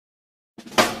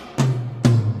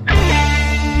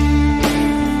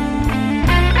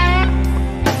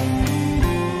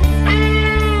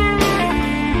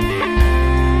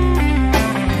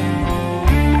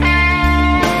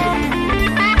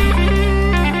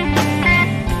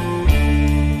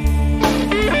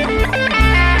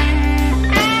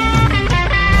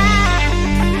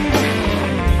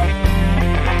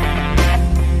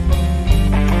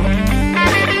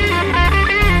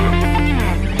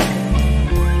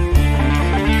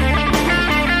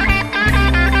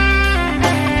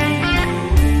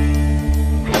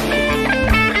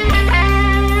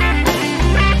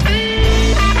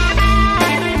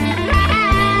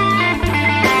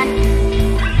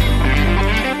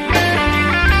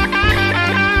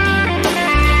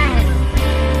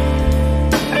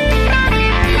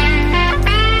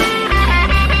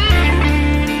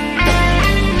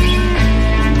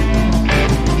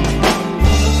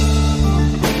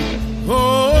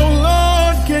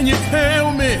can you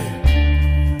tell me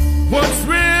what's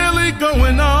really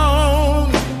going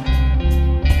on?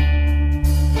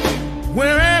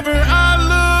 Wherever I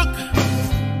look,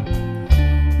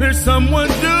 there's someone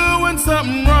doing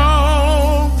something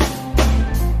wrong.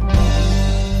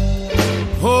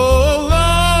 Oh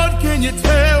Lord, can you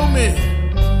tell me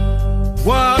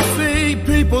why I see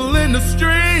people in the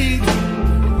street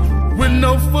with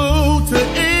no food to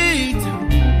eat,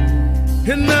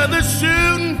 and others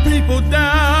shooting people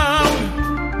down?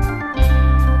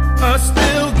 I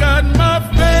still got my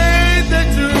faith that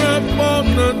you're up on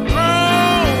the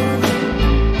throne,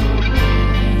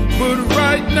 but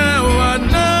right now I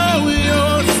know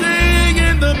you're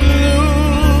singing the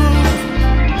blues.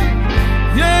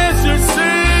 Yes, you're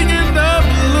singing the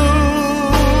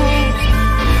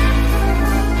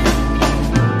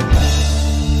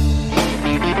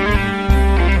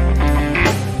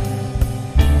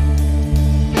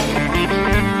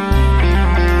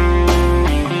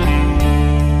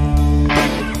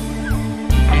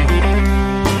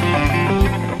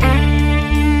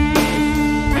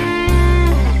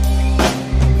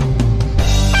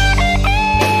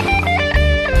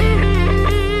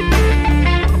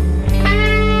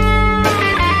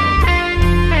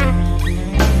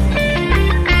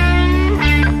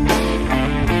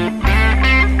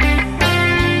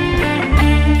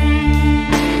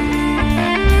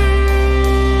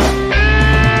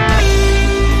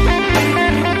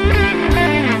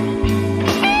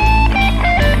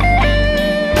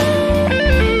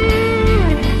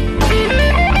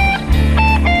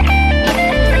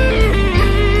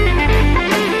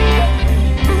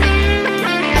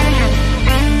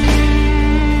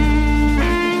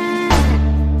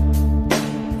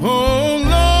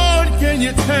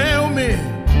tell me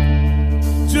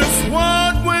just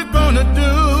what we're gonna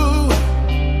do.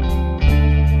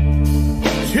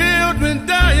 Children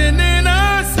dying in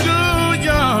our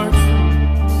schoolyards,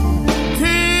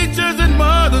 teachers and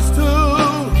mothers too.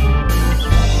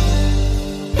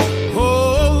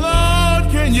 Oh Lord,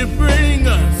 can you bring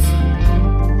us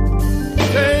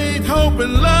faith, hope,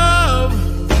 and love?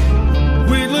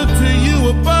 We look to you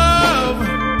above.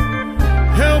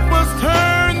 Help us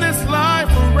turn this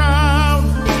life around.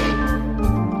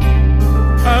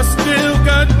 I still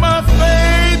got my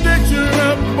faith that you're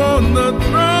up on the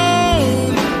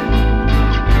throne,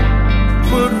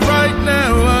 but right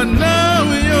now I know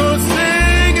you're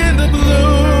singing the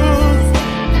blues.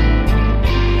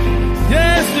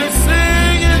 Yes, you're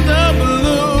singing the blues.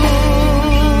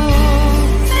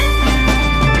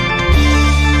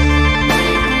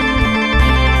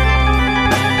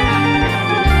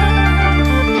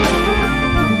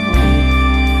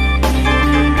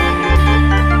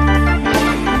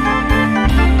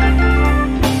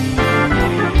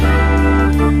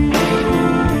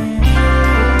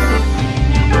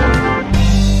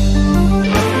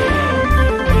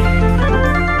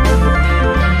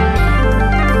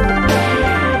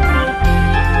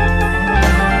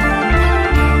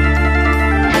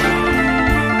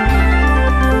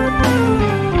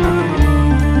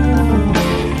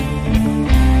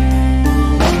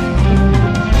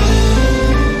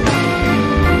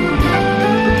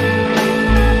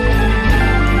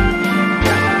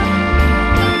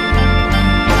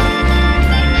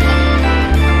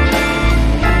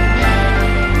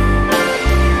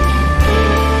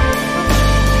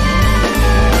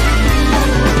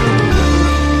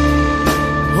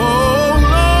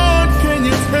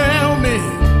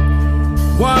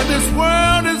 Why this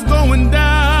world is going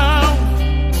down?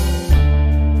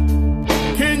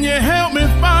 Can you help me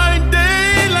find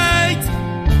daylight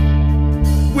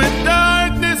with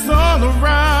darkness all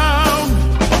around?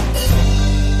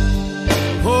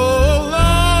 Oh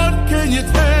Lord, can you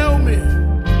tell me?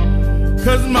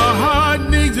 'Cause my heart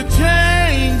needs a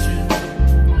change.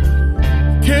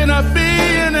 Can I be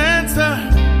an answer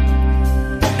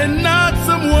and not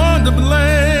someone to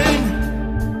blame?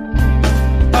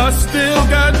 I still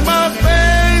got my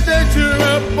faith that you're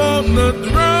up on the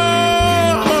throne.